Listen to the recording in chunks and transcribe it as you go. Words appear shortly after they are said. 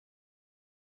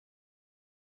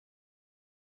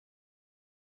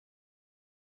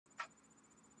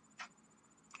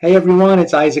Hey everyone,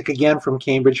 it's Isaac again from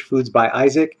Cambridge Foods by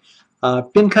Isaac.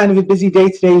 Been kind of a busy day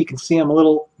today. You can see I'm a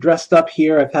little dressed up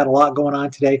here. I've had a lot going on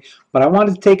today, but I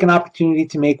wanted to take an opportunity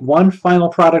to make one final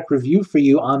product review for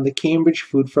you on the Cambridge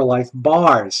Food for Life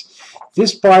bars.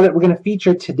 This bar that we're going to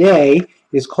feature today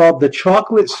is called the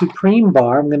Chocolate Supreme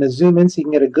Bar. I'm going to zoom in so you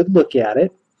can get a good look at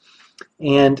it.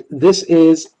 And this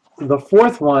is the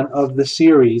fourth one of the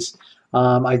series.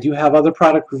 I do have other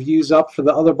product reviews up for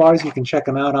the other bars. You can check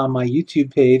them out on my YouTube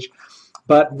page.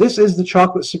 But this is the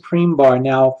Chocolate Supreme Bar.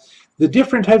 Now, the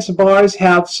different types of bars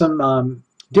have some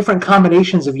different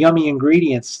combinations of yummy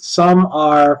ingredients. Some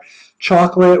are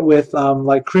chocolate with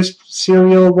like crisp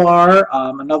cereal bar.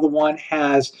 Another one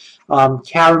has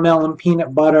caramel and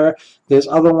peanut butter. There's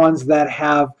other ones that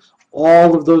have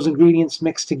all of those ingredients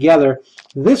mixed together.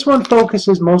 This one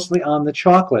focuses mostly on the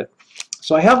chocolate.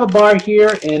 So I have a bar here,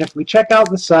 and if we check out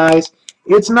the size,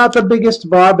 it's not the biggest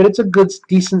bar, but it's a good,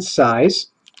 decent size.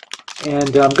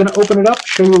 And I'm going to open it up,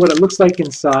 show you what it looks like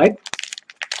inside.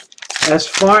 As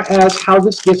far as how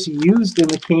this gets used in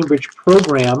the Cambridge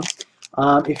program,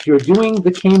 if you're doing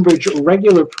the Cambridge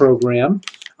regular program,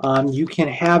 you can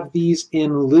have these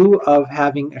in lieu of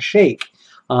having a shake.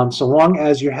 So long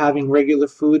as you're having regular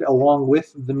food along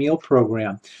with the meal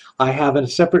program. I have a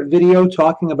separate video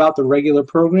talking about the regular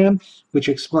program, which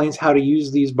explains how to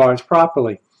use these bars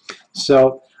properly.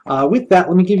 So with that,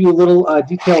 let me give you a little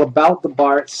detail about the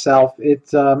bar itself.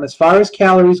 As far as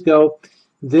calories go,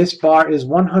 this bar is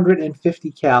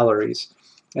 150 calories.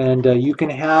 And you can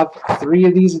have 3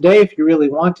 of these a day if you really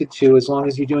wanted to, as long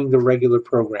as you're doing the regular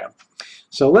program.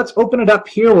 So let's open it up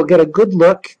here. We'll get a good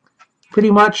look. Pretty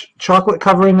much chocolate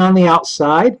covering on the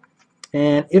outside,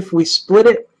 and if we split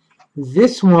it,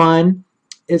 this one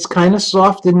is kind of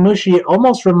soft and mushy. It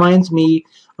almost reminds me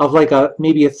of like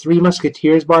maybe a Three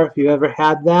Musketeers bar, if you've ever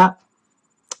had that.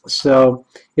 So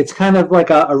it's kind of like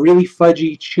a really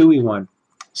fudgy, chewy one.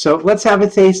 So let's have a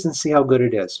taste and see how good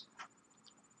it is.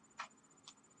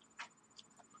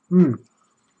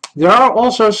 There are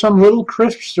also some little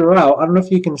crisps throughout. I don't know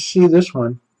if you can see this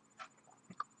one,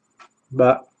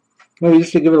 but maybe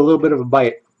just to give it a little bit of a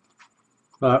bite.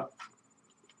 But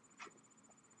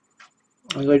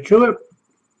as I chew it,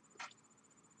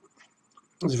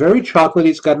 it's very chocolatey.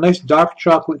 It's got a nice dark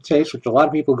chocolate taste, which a lot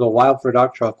of people go wild for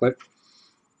dark chocolate.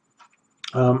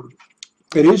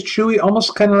 It is chewy,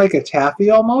 almost kind of like a taffy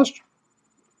almost.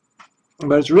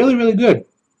 But it's really, really good.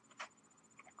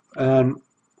 And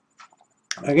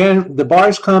again, the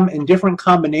bars come in different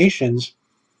combinations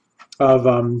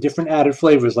of different added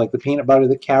flavors, like the peanut butter,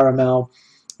 the caramel,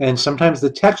 and sometimes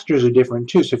the textures are different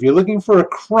too. So if you're looking for a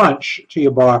crunch to your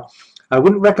bar, I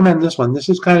wouldn't recommend this one. This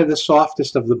is kind of the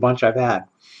softest of the bunch I've had.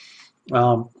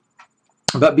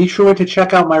 But be sure to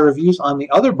check out my reviews on the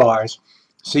other bars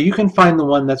so you can find the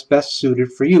one that's best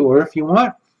suited for you. Or if you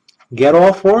want, get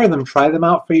all 4 of them. Try them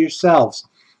out for yourselves.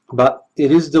 But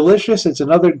it is delicious. It's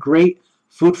another great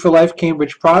Food for Life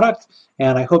Cambridge product,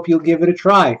 and I hope you'll give it a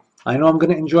try. I know I'm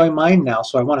going to enjoy mine now,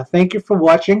 so I want to thank you for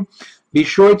watching. Be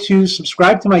sure to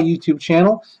subscribe to my YouTube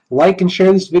channel, like and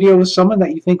share this video with someone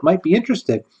that you think might be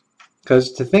interested.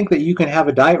 Because to think that you can have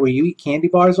a diet where you eat candy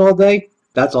bars all day,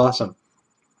 that's awesome.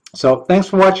 So thanks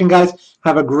for watching, guys.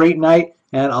 Have a great night,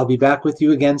 and I'll be back with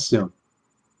you again soon.